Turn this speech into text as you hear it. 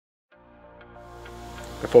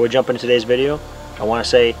Before we jump into today's video, I want to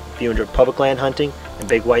say if you enjoy public land hunting and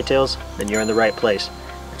big whitetails, then you're in the right place.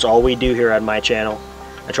 It's all we do here on my channel.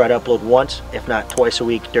 I try to upload once, if not twice a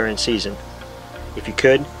week during season. If you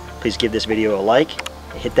could, please give this video a like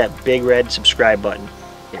and hit that big red subscribe button.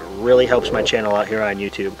 It really helps my channel out here on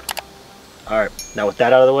YouTube. Alright, now with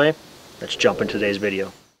that out of the way, let's jump into today's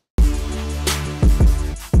video.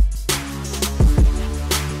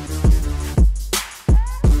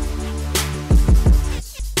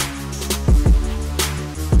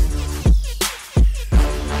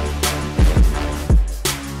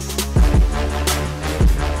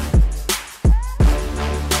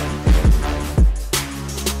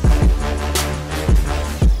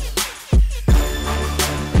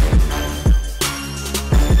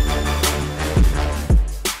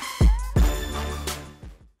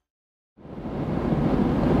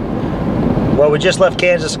 Well, we just left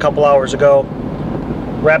Kansas a couple hours ago.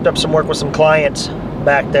 Wrapped up some work with some clients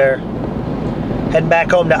back there. Heading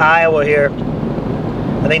back home to Iowa here.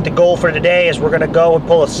 I think the goal for today is we're going to go and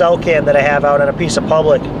pull a cell cam that I have out on a piece of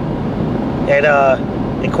public.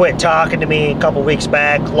 It quit talking to me a couple weeks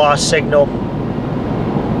back, lost signal.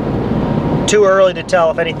 Too early to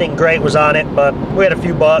tell if anything great was on it, but we had a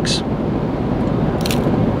few bucks.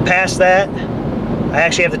 Past that, I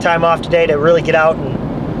actually have the time off today to really get out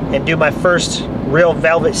and do my first real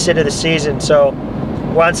velvet sit of the season. So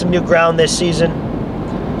we're on some new ground this season.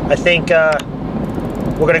 I think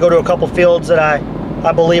we're going to go to a couple fields that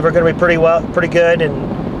I believe are going to be pretty good,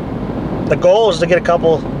 and the goal is to get a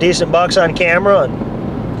couple decent bucks on camera,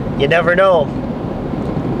 and you never know.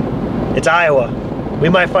 It's Iowa. We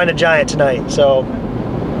might find a giant tonight, so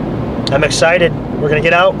I'm excited. We're going to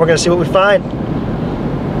get out, we're going to see what we find.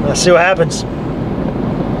 Let's see what happens.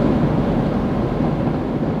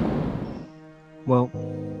 Well,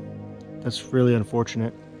 that's really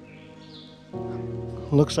unfortunate.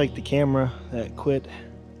 Looks like the camera that quit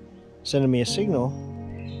sending me a signal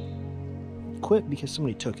quit because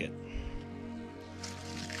somebody took it.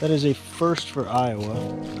 That is a first for Iowa.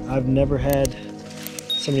 I've never had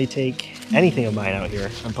somebody take anything of mine out here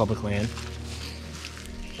on public land.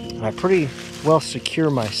 I pretty well secure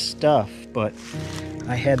my stuff, but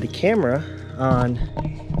I had the camera on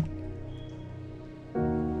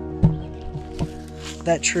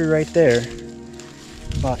that tree right there,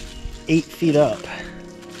 about 8 feet up,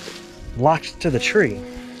 locked to the tree.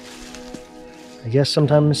 I guess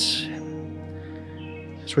sometimes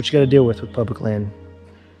that's what you got to deal with public land.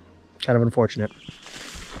 Kind of unfortunate.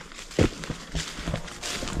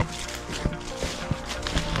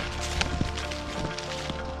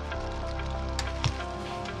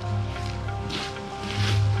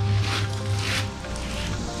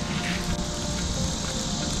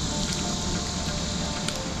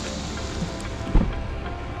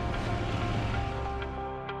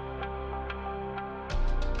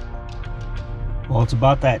 Well, it's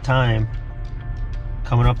about that time,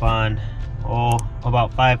 coming up on,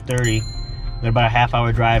 about 5:30. We got about a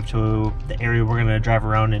half-hour drive to the area we're gonna drive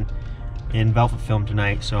around in velvet film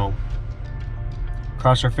tonight. So,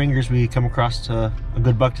 cross our fingers we come across to a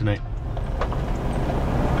good buck tonight.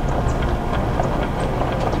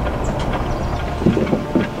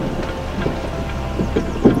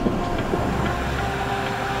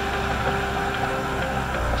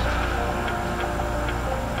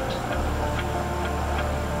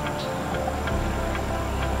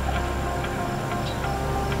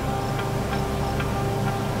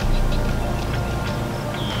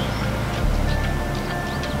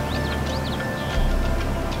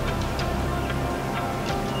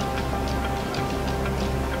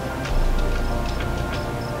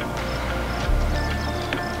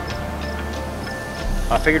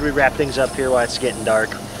 I figured we'd wrap things up here while it's getting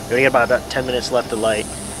dark. We only got about 10 minutes left of light.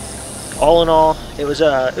 All in all, it was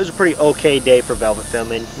a pretty okay day for velvet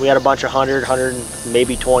filming. We had a bunch of 100,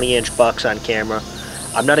 maybe 20-inch bucks on camera.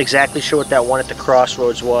 I'm not exactly sure what that one at the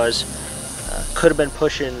crossroads was. Could have been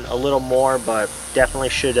pushing a little more, but definitely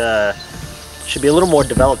should be a little more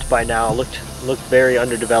developed by now. Looked very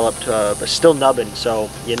underdeveloped, but still nubbing, so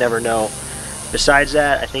you never know. Besides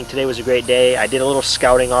that, I think today was a great day. I did a little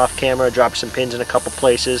scouting off camera, dropped some pins in a couple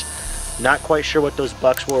places. Not quite sure what those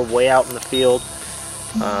bucks were way out in the field.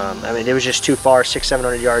 I mean, it was just too far,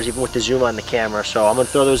 600-700 yards, even with the zoom on the camera. So I'm gonna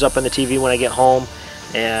throw those up on the TV when I get home,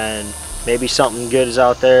 and maybe something good is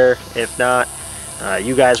out there. If not,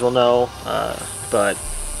 you guys will know. But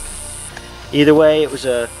either way, it was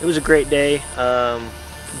a great day.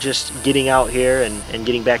 Just getting out here and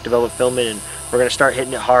getting back to velvet filming, and we're gonna start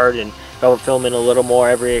hitting it hard and velvet filming a little more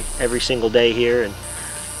every single day here. And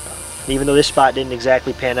even though this spot didn't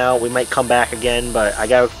exactly pan out, we might come back again. But I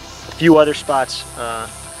got a few other spots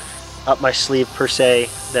up my sleeve per se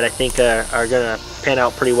that I think are gonna pan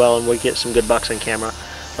out pretty well, and we get some good bucks on camera.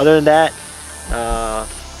 Other than that,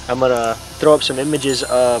 I'm gonna throw up some images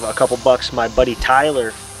of a couple bucks my buddy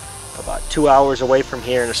Tyler, about 2 hours away from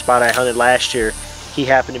here in a spot I hunted last year. He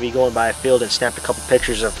happened to be going by a field and snapped a couple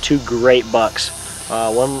pictures of 2 great bucks.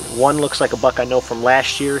 One looks like a buck I know from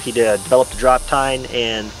last year. He developed a drop tine,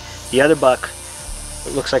 and the other buck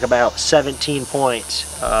looks like about 17 points.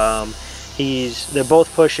 They're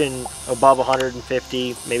both pushing above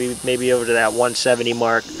 150, maybe over to that 170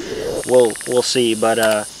 mark. We'll see, but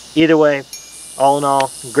either way, all in all,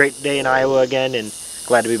 great day in Iowa again, and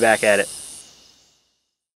glad to be back at it.